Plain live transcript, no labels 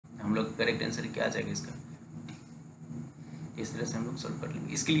हम लोग correct answer क्या आ जाएगा इसका। इस तरह से हम लोग सोल्व कर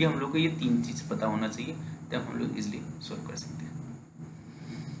लेंगे। इसके लिए हम लोग को ये 3 चीज़ पता होना चाहिए, तब हम लोग इजिली सोल्व कर सकते हैं।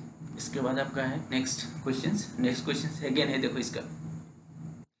 इसके बाद आपका है नेक्स्ट क्वेश्चन अगेन है, देखो इसका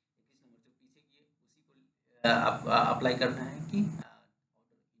 21 नंबर जो पीछे की है उसी को आप अप्लाई करना है कि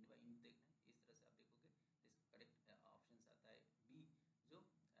ऑर्डर इन बाय इन देखना है। इस तरह से आप देखोगे करेक्ट ऑप्शन आता है बी, जो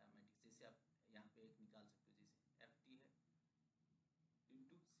मैट्रिक्स जैसे आप यहाँ पे एक निकाल सकते हो, जैसे एफ टी है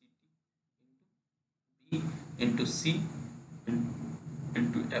into C T into B into सी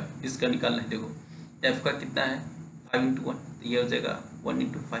इंटू एफ, इसका निकालना है। देखो एफ का कितना है 5 इंटू 1, तो ये हो जाएगा 1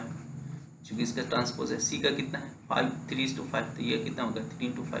 इंटू 5, चूँकि इसका ट्रांसपोज है। सी का कितना है 5 3:5, तो ये कितना होगा 3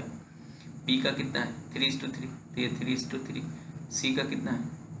 इंटू 5। बी का कितना है 3:3, तो ये 3:3। सी का कितना है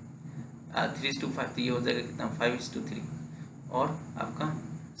 3:5, तो ये हो जाएगा कितना 5:3। और आपका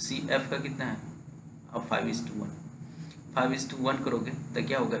सी एफ का कितना है अब 5:1। 5:1 करोगे तो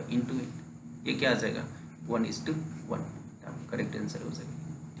क्या होगा इंटू 8, ये क्या आ जाएगा 1:1, करेक्ट आंसर हो जाएगा।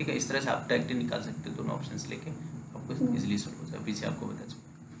 ठीक है, इस तरह से आप डायरेक्टली निकाल सकते हो, दोनों ऑप्शंस लेके आपको इजीली सॉल्व हो जाएगा। पीछे आपको बता चुका।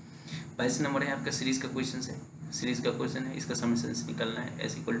 22 नंबर है आपका सीरीज का क्वेश्चन है। सीरीज का क्वेश्चन है, इसका समेशन निकालना है।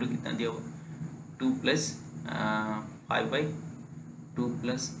 एस इक्वल टू कितना दिया हुआ 2 + 5/2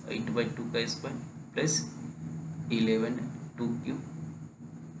 + 8/2 का square plus 11 2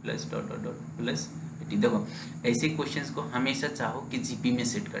 plus dot dot dot plus 80। देखो ऐसे क्वेश्चंस को हमेशा चाहो कि जीपी में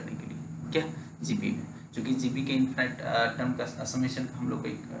सेट करने के लिए, क्या जीपी में, क्योंकि जीपी के इनफाइनाइट टर्म का समेशन हम लोग को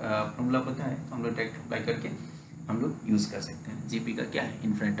एक फॉर्मूला पता है, तो हम लोग डायरेक्ट अप्लाई करके हम लोग यूज़ कर सकते हैं। जीपी का क्या है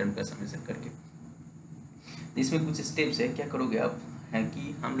इनफाइनाइट टर्म का समेशन करके। तो इसमें कुछ स्टेप्स है, क्या करोगे आप है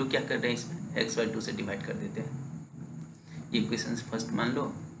कि हम लोग क्या कर रहे हैं इसमें x/2 से डिवाइड कर देते हैं। ये इक्वेशन फर्स्ट मान लो,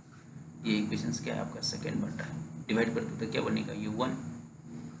 ये इक्वेशन क्या है आपका सेकेंड बन रहा है। डिवाइड कर दो तो क्या बनेगा ये 1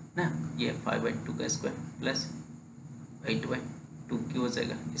 ना, ये 5/2 का स्क्वायर प्लस 8/2 क्यों हो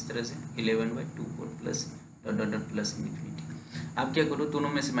जाएगा इस तरह से 11/2 plus dot dot dot plus infinity. आप क्या करो दोनों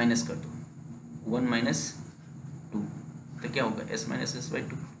में से माइनस कर दो, 1 - 2 तो क्या होगा s -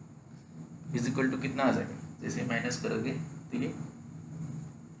 s/2 is equal to कितना आ जाएगा। जैसे माइनस करोगे तो ये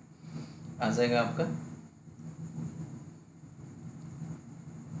आ जाएगा आपका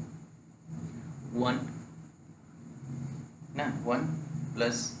 1 ना, 1 +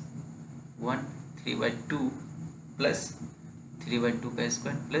 1 3/2 प्लस 3/2 का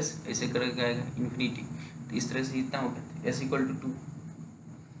स्क्वायर प्लस ऐसे करके आएगा इन्फिनिटी। तो इस तरह से इतना होगा s इक्वल टू 2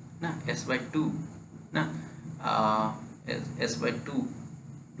 ना, s/2 ना, s/2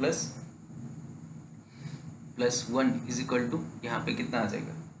 plus 1 is equal to यहाँ पे कितना आ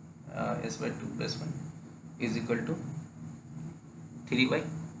जाएगा s/2 + 1 इज इक्वल टू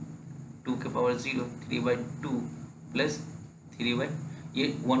 3/2 के पावर 0 3/2 प्लस 3 ये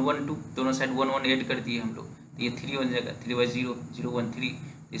 1 1 2 दोनों साइड 1 1 ऐड कर दिए हम लोग, तो ये 3 बन जाएगा 3/0 0 1 3।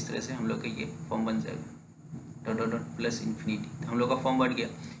 इस तरह से हम लोग का ये फॉर्म बन जाएगा dot dot dot plus infinity. तो हम लोग का फॉर्म बढ़ गया।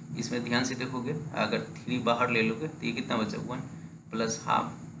 इसमें ध्यान से देखोगे अगर 3 बाहर ले लोगे तो ये कितना बचा 1 + half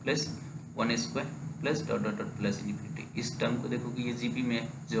plus 1² plus dot dot dot plus infinity. इस टर्म को देखोगे ये जीपी में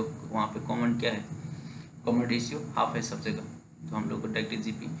जो वहाँ पे कॉमन क्या है, कॉमन रेशियो हाफ है सब जगह, तो हम लोग को डायरेक्टली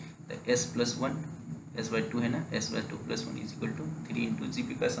जीपी s+1 s/2 है ना, s/2 + 1 is equal to 3 into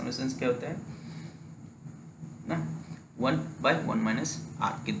GP का समेशन क्या होता है ना 1/1 -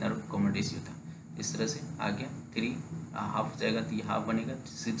 r, कितना कॉमन रेशियो था। इस तरह से आ गया 3 हाफ हो जाएगा तो ये हाफ बनेगा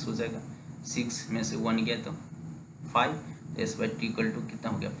 6 हो जाएगा, 6 में से 1 गया तो 5, तो s/2 इक्वल टू कितना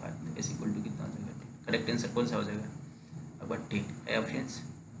हो गया 5, तो s इक्वल टू कितना हो जाएगा 10। करेक्ट आंसर कौन सा हो जाएगा आपका 10 है ऑप्शंस,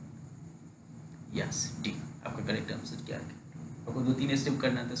 यस डी आपका करेक्ट आंसर क्या है। आपको 2-3 स्टेप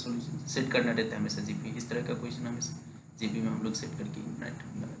करना था, सॉल्यूशन सेट करना रहता है हमेशा जीपी। इस तरह का क्वेश्चन हमेशा जीपी में हम लोग सेट करके इम्प्लीमेंट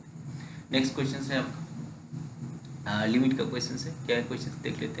लगाते हैं। नेक्स्ट क्वेश्चन है आपका लिमिट का क्वेश्चन है। क्या है क्वेश्चन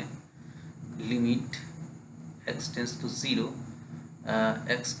देख लेते हैं। Limit x tense to 0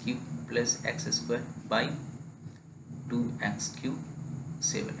 x³ + x² / 2x³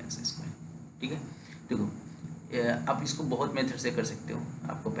 7x²। ठीक है, देखो आप इसको बहुत मेथड से कर सकते हो।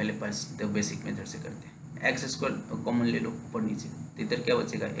 आपको पहले पास तो बेसिक मेथड से करते हैं। x² कॉमन ले लो ऊपर नीचे, तो इधर क्या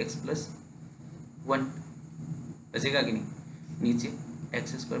बचेगा x + 1 बचेगा कि नहीं। नीचे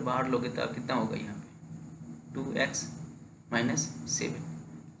x² बाहर लोगे तो आप कितना होगा यहाँ पे 2x - 7,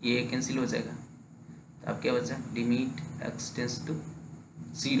 ये कैंसिल हो जाएगा। तो आप क्या बचा limit x tense to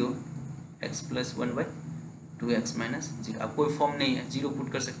 0 x + 1/2x - 0। आप कोई फॉर्म नहीं है, 0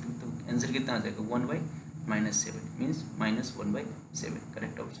 पुट कर सकते हो, तो आंसर कितना आ जाएगा 1/- 7 मीन्स -1/7।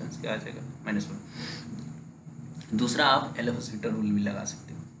 करेक्ट ऑप्शन क्या आ जाएगा -1। दूसरा आप एल हॉस्पिटल रूल भी लगा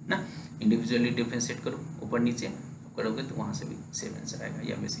सकते हो ना, इंडिविजुअली डिफरेंशिएट करो ऊपर नीचे करोगे तो वहाँ से भी सेम आंसर आएगा,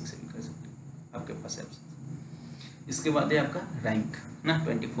 या बेसिक से भी कर सकते हो, आपके पास है ऑप्शन। इसके बाद है आपका ना।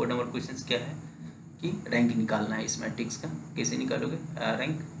 24 नंबर क्वेश्चन क्या है कि रैंक निकालना है इस मैट्रिक्स का। कैसे निकालोगे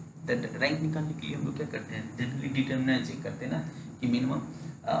रैंक? रैंक निकालने के लिए हम लोग क्या करते हैं, जनरली डिटर्मिनेंट चेक करते हैं ना कि मिनिमम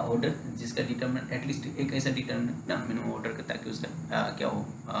ऑर्डर जिसका डिटर्मिनेंट एटलीस्ट एक ऐसा डिटर्मिनेंट ना मिनिमम ऑर्डर का, ताकि उसका क्या हो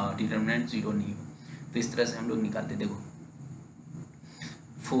डिटर्मिनेंट 0 नहीं हो। तो इस तरह से हम लोग निकालते। देखो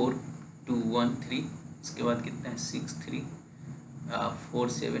 4 2 1 3, इसके बाद कितना है 6 3 4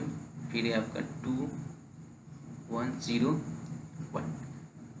 7, फिर है आपका 2 1 0 1।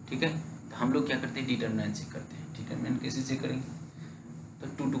 ठीक है, तो हम लोग क्या करते हैं डिटर्मिनेंट चेक करते हैं। डिटर्मिनेंट कैसे चेक करेंगे, तो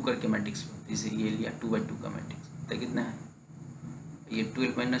 2 2 करके मैट्रिक्स लो। जैसे ये लिया 2/2 का मैट्रिक्स, तो कितना है ये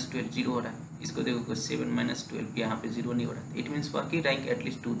 12 - 12 0 हो रहा है। इसको देखो 7 - 12, यहाँ पे 0 नहीं हो रहा है। इट मीन्स बाकी रैंक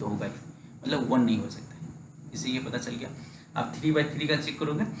एटलीस्ट 2 तो होगा ही, मतलब 1 नहीं हो सकता है। इससे ये पता चल गया। आप 3/3 का चेक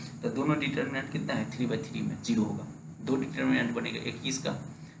करोगे तो दोनों डिटर्मिनेंट कितना है 3/3 में 0 होगा। दो डिटर्मिनेंट बनेगा, एक इसका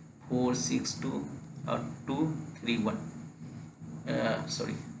 4 6 2 और 2 3 1,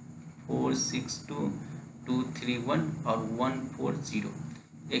 सॉरी 4 6 2 2 3 1 और 1 4 0।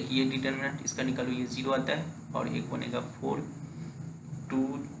 एक ये डिटर्मिनेंट इसका निकालो, ये 0 आता है, और एक बनेगा 4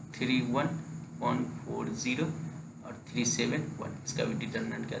 2 3 1 1 4 0 और 3 7 1। इसका भी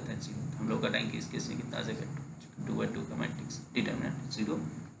डिटर्मिनेंट क्या था 0। तो हम लोग का रैंक इस केस में कितना आ जाएगा 2/2 का मैट्रिक्स डिटर्मिनेंट 0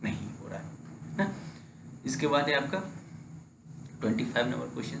 नहीं हो रहा है ना। इसके बाद है आपका 25 नंबर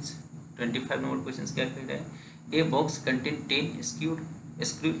क्वेश्चन। 25 नंबर क्वेश्चन क्या कह रहा है, ए बॉक्स कंटेन 10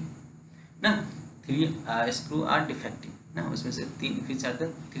 स्क्रू ना, 3 स्क्रू आर डिफेक्टिव ना, उसमें से 3 which are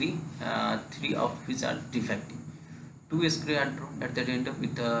the 3 of which are defective. 2 screw are drawn at the end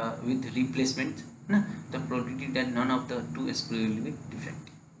with replacement ना, the probability that none of the 2 screw will be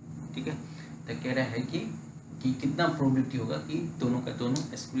defective। ठीक है, तो कह रहा है कि कितना प्रोबेबिलिटी होगा कि दोनों का दोनों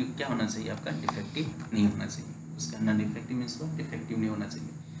स्क्रू क्या होना चाहिए आपका डिफेक्टिव नहीं होना चाहिए। उसका नॉन डिफेक्टिव मीन्स डिफेक्टिव नहीं होना चाहिए।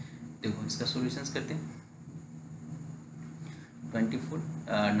 देखो इसका सॉल्यूशंस करते हैं। 24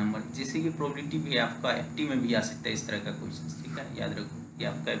 नंबर, जैसे कि प्रोबेबिलिटी भी आपका एफटी में भी आ सकता है इस तरह का क्वेश्चन। ठीक है, याद रखो ये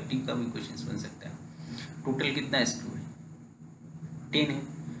आपका एफटी का भी क्वेश्चन बन सकता है। टोटल कितना स्क्रू है 10 है।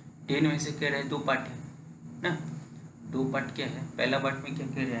 10 में से कह रहे हैं 2 पार्ट है ना। 2 पार्ट क्या है, पहला पार्ट में क्या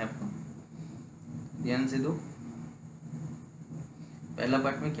कह रहे हैं आपको, ध्यान से दो। पहला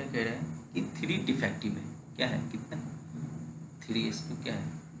पार्ट में क्या कह रहे हैं कि 3 डिफेक्टिव है। क्या है कितना 3 स्क्रू क्या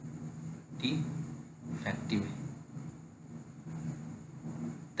है डिफेक्टिव है।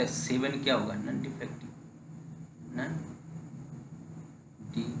 तक 7 क्या होगा नॉन डिफेक्टिव, नॉन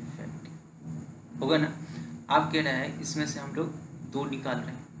डिफेक्टिव होगा ना। आप कह रहा है इसमें से हम लोग 2 निकाल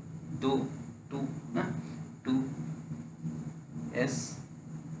रहे हैं, 2 ना 2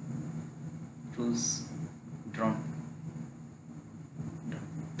 स्क्रूज ड्रॉन,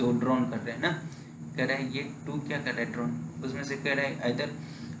 2 ड्रॉन कर रहे हैं ना। कह रहा है ये 2 क्या कर रहा है ड्रॉन, उसमें से कह रहा है इधर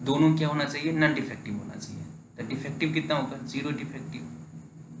दोनों क्या होना चाहिए नॉन डिफेक्टिव होना चाहिए। तो डिफेक्टिव कितना होगा 0 डिफेक्टिव।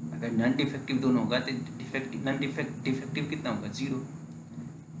 अगर नॉन डिफेक्टिव दोनों होगा तो डिफेक्टिव नॉन डिफेक्टिव कितना होगा 0,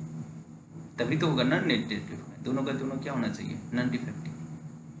 तभी तो होगा नॉन डिफेक्टिव। दोनों का दोनों क्या होना चाहिए नॉन डिफेक्टिव,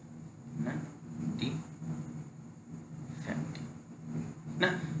 नॉन डिफेक्टिव ना।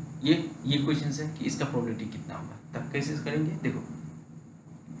 ये क्वेश्चन है कि इसका प्रोबेबिलिटी कितना होगा। तब कैसे करेंगे, देखो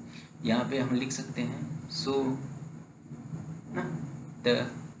यहाँ पे हम लिख सकते हैं सो ना द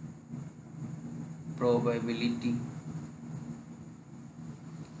प्रोबेबिलिटी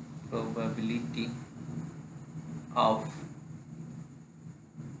ऑफ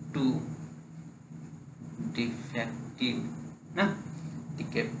 2 डिफेक्टिव ना,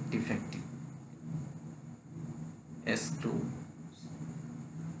 डिफेक्टिव स्क्रू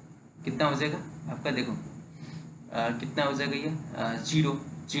कितना हो जाएगा आपका। देखो कितना हो जाएगा ये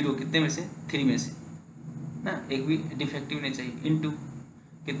 0 कितने में से 3 में से ना, एक भी डिफेक्टिव नहीं चाहिए, इनटू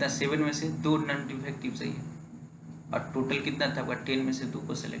कितना 7 में से 2 नॉन डिफेक्टिव चाहिए, और टोटल कितना था आपका 10 में से 2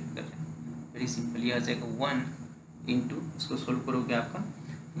 को सेलेक्ट कर रहे हैं। वेरी सिंपल, ये आ जाएगा 1 इंटू, इसको सोल्व करोगे आपका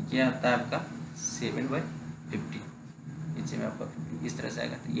क्या आता है आपका 7/50, नीचे में आपका 50 इस तरह से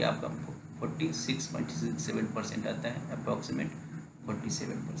आएगा। तो ये आपका 46.67% आता है, अप्रॉक्सीमेट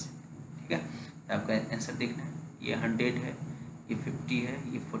 47%। ठीक है, तो आपका आंसर देखना है, ये 100 है, ये 50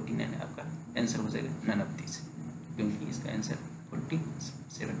 है, ये 49 है। आपका आंसर हो जाएगा नन ऑफ दिस, क्योंकि इसका आंसर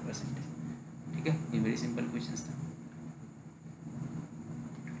 47% है। ठीक है, ये वेरी सिंपल क्वेश्चन था।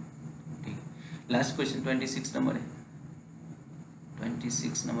 ठीक है, लास्ट क्वेश्चन 26 नंबर है।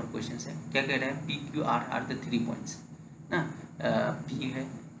 26 नंबर क्वेश्चन है, क्या कह रहा है P Q R the 3 points ना। पी है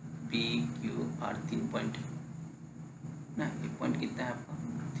पी क्यू आर 3 पॉइंट है ना। ये पॉइंट कितना है आपका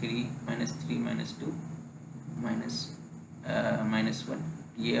 3 - 3 - 2 -1,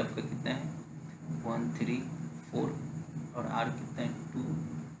 ये आपका कितना है 1 3 4, और आर कितना है 2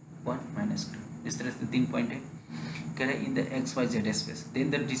 1 -2। इस तरह से 3 पॉइंट है। कह रहे हैं in the x Y Z space then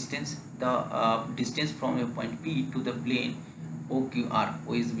the distance from A point P to the plane O Q R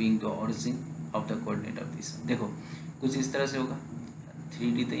O is being the origin of the coordinate of this. देखो कुछ इस तरह से होगा,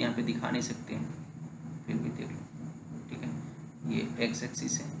 3D तो यहाँ पे दिखा नहीं सकते हैं, फिर भी देख लो, ठीक है। ये एक्स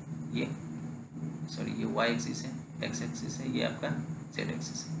एक्सिस है, ये सॉरी ये वाई एक्सिस है, एक्स एक्सिस है, ये आपका जेड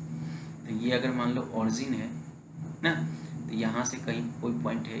एक्सिस है। तो ये अगर मान लो ओरिजिन है ना, तो यहाँ से कहीं कोई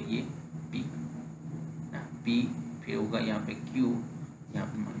पॉइंट है ये पी ना, पी फिर होगा यहाँ पे क्यू, यहाँ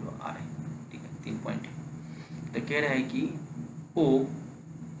पे मान लो आर है, ठीक है, 3 पॉइंट है। तो कह रहा है कि ओ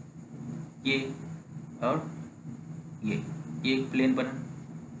ये और ये एक प्लेन बना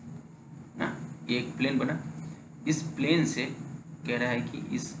ना, ये एक प्लेन बना। इस प्लेन से कह रहा है कि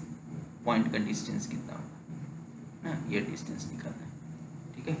इस पॉइंट का डिस्टेंस कितना होगा ना, ये डिस्टेंस निकालना है,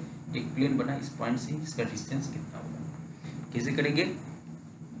 ठीक है। एक प्लेन बना, इस पॉइंट से इसका डिस्टेंस कितना होगा, कैसे करेंगे?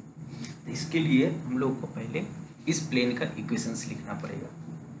 तो इसके लिए हम लोग को पहले इस प्लेन का इक्वेशंस लिखना पड़ेगा,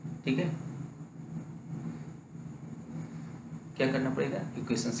 ठीक है। क्या करना पड़ेगा?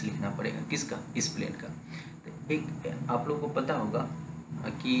 इक्वेशंस लिखना पड़ेगा, किसका? इस प्लेन का। तो एक आप लोगों को पता होगा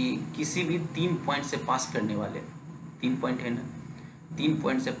कि किसी भी 3 पॉइंट से पास करने वाले, 3 पॉइंट है ना, 3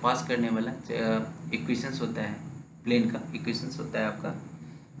 पॉइंट से पास करने वाला इक्वेशंस होता है, प्लेन का इक्वेशंस होता है आपका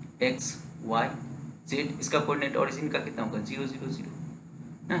एक्स वाई जेड। इसका कोऑर्डिनेट ओरिजिन का कितना होगा? 0 0 0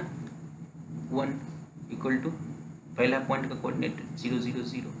 ना, 1 इक्वल टू पहला पॉइंट का कोऑर्डिनेट 0 0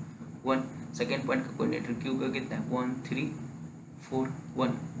 0 1, सेकेंड पॉइंट का कोऑर्डिनेट क्यू का कितना है? 1 3 4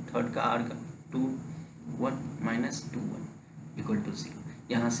 1, थर्ड का आर का 2 1 माइनस 2 1 इक्वल टू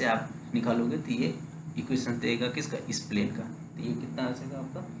 0। यहाँ से आप निकालोगे तो ये इक्वेशन देगा किसका? इस प्लेन का। तो ये कितना आ जाएगा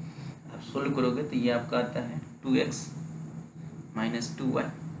आपका? आप सोल्व करोगे तो ये आपका आता है 2x minus 2y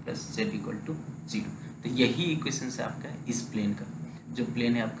plus Z equal to 0। तो यही इक्वेशन है आपका इस प्लेन का, जो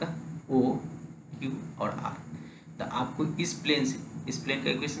प्लेन है आपका ओ क्यू और आर। तो आपको इस प्लेन से, इस प्लेन का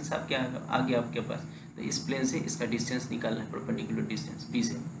इक्वेशन आप क्या आ गया आपके पास, तो इस प्लेन से इसका डिस्टेंस निकालना है, परपेंडिकुलर डिस्टेंस पी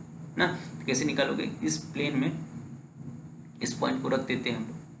से ना। तो कैसे निकालोगे? इस प्लेन में इस पॉइंट को रख देते हैं हम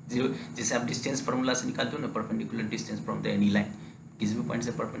लोग, जीरो, जैसे आप डिस्टेंस फार्मूला से निकालते हो ना, perpendicular distance from the any line, किसी भी पॉइंट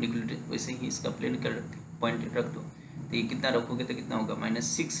से परपेंडिकुलर, वैसे ही इसका प्लेन कर रखते हैं, पॉइंट रख दो। तो ये कितना रखोगे तो कितना होगा?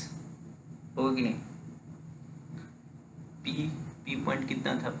 -6 होगा कि नहीं? पी पॉइंट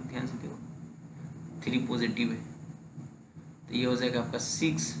कितना था ध्यान से देखो, 3 पॉजिटिव है, तो ये हो जाएगा आपका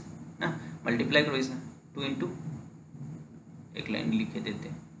 6 ना, मल्टीप्लाई करो इसमें 2 इंटू, एक लाइन लिखे देते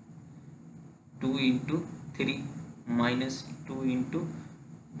हैं, 2 इंटू 3 माइनस 2 इंटू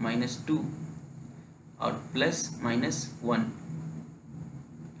 -2 और प्लस -1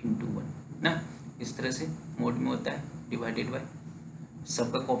 इंटू 1 ना। इस तरह से मोड में होता है, डिवाइडेड बाय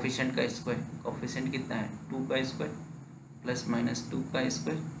सबका कोफिशिएंट का स्क्वायर। कोफिशिएंट कितना है? 2 का स्क्वायर प्लस -2 का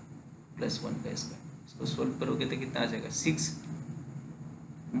स्क्वायर प्लस 1 का स्क्वायर। इसको सोल्व करोगे तो कितना आ जाएगा? 6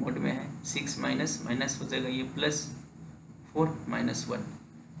 मोड में है, 6 माइनस माइनस हो जाएगा ये प्लस 4 माइनस 1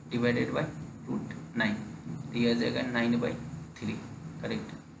 डिवाइडेड बाय √9, तो ये आ जाएगा 9/3।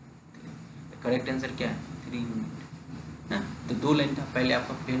 करेक्ट, करेक्ट आंसर क्या है? 3 यूनिट ना। तो 2 लाइन था, पहले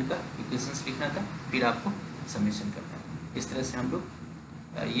आपका प्लेन का इक्वेशंस लिखना था, फिर आपको समेशन करना था। इस तरह से हम लोग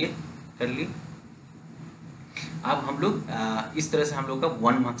ये कर लिए। अब हम लोग इस तरह से हम लोग का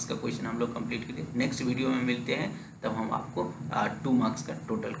 1 मार्क्स का क्वेश्चन हम लोग कंप्लीट करिए। नेक्स्ट वीडियो में मिलते हैं, तब हम आपको 2 मार्क्स का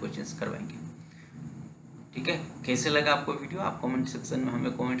टोटल क्वेश्चंस करवाएंगे, ठीक है। कैसे लगा आपको वीडियो? आप कमेंट सेक्शन में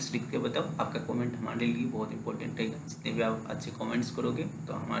हमें कमेंट्स लिख के बताओ। आपका कमेंट हमारे लिए बहुत इंपॉर्टेंट रहेगा। जितने भी आप अच्छे कमेंट्स करोगे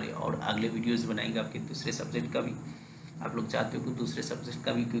तो हमारे और अगले वीडियोस बनाएंगे आपके दूसरे सब्जेक्ट का भी। आप लोग चाहते हो कि दूसरे सब्जेक्ट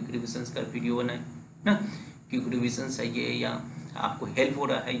का भी क्विक रिविजन्स का वीडियो बनाए ना, क्विक रिविजन चाहिए या आपको हेल्प हो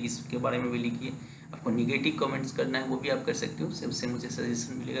रहा है इसके बारे में भी लिखिए। आपको निगेटिव कमेंट्स करना है वो भी आप कर सकते हो, सबसे मुझे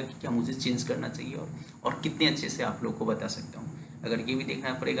सजेशन मिलेगा कि क्या मुझे चेंज करना चाहिए और कितने अच्छे से आप लोग को बता सकता हूँ। अगर ये भी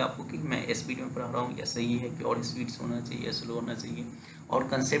देखना पड़ेगा आपको कि मैं स्पीड में पढ़ा रहा हूँ या सही है कि और स्पीड होना चाहिए या स्लो होना चाहिए, और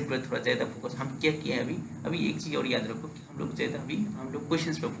कंसेप्ट पर थोड़ा ज़्यादा फोकस। हम क्या किया है अभी एक चीज़ और याद रखो कि हम लोग ज़्यादा अभी हम लोग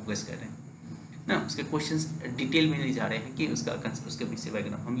क्वेश्चंस पर फोकस कर रहे हैं ना, उसके क्वेश्चंस डिटेल में नहीं जा रहे हैं कि उसके पीछे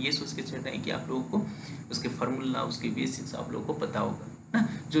बैकग्राउंड। हम ये सोच के चल रहे हैं कि आप लोगों को उसके फार्मूला, उसके बेसिक्स आप लोगों को पता होगा ना।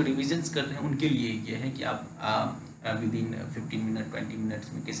 जो रिविजन्स कर रहे हैं उनके लिए ये है कि आप विद इन 15 मिनट 20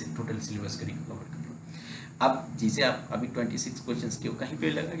 मिनट्स में कैसे टोटल सिलेबस करेंगे कवर कर लो। अब जैसे आप अभी 26 क्वेश्चंस के हो, कहीं पे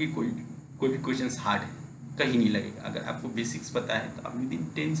लगा कि कोई भी क्वेश्चंस हार्ड है, कहीं नहीं लगेगा। अगर आपको बेसिक्स पता है तो आप विद इन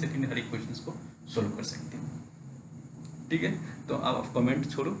 10 सेकेंड हर एक क्वेश्चंस को सोल्व कर सकते हो, ठीक है। तो आप कमेंट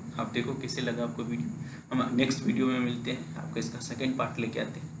छोड़ो, आप देखो कैसे लगा आपको वीडियो। हम नेक्स्ट वीडियो में मिलते हैं, आपको इसका सेकेंड पार्ट लेके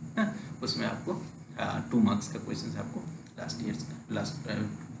आते हैं ना। उसमें आपको 2 मार्क्स का क्वेश्चन आपको लास्ट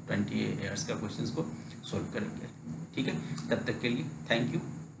 20 ईयर्स का क्वेश्चन को सोल्व करेंगे, ठीक है। तब तक के लिए थैंक यू।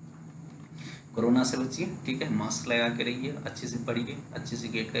 कोरोना से बचिए, ठीक है, मास्क लगा के रहिए, अच्छे से पढ़िए, अच्छे से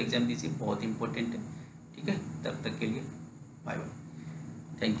गेट का एग्जाम दीजिए, बहुत इंपॉर्टेंट है, ठीक है। तब तक के लिए बाय बाय,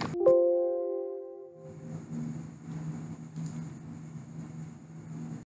 थैंक यू।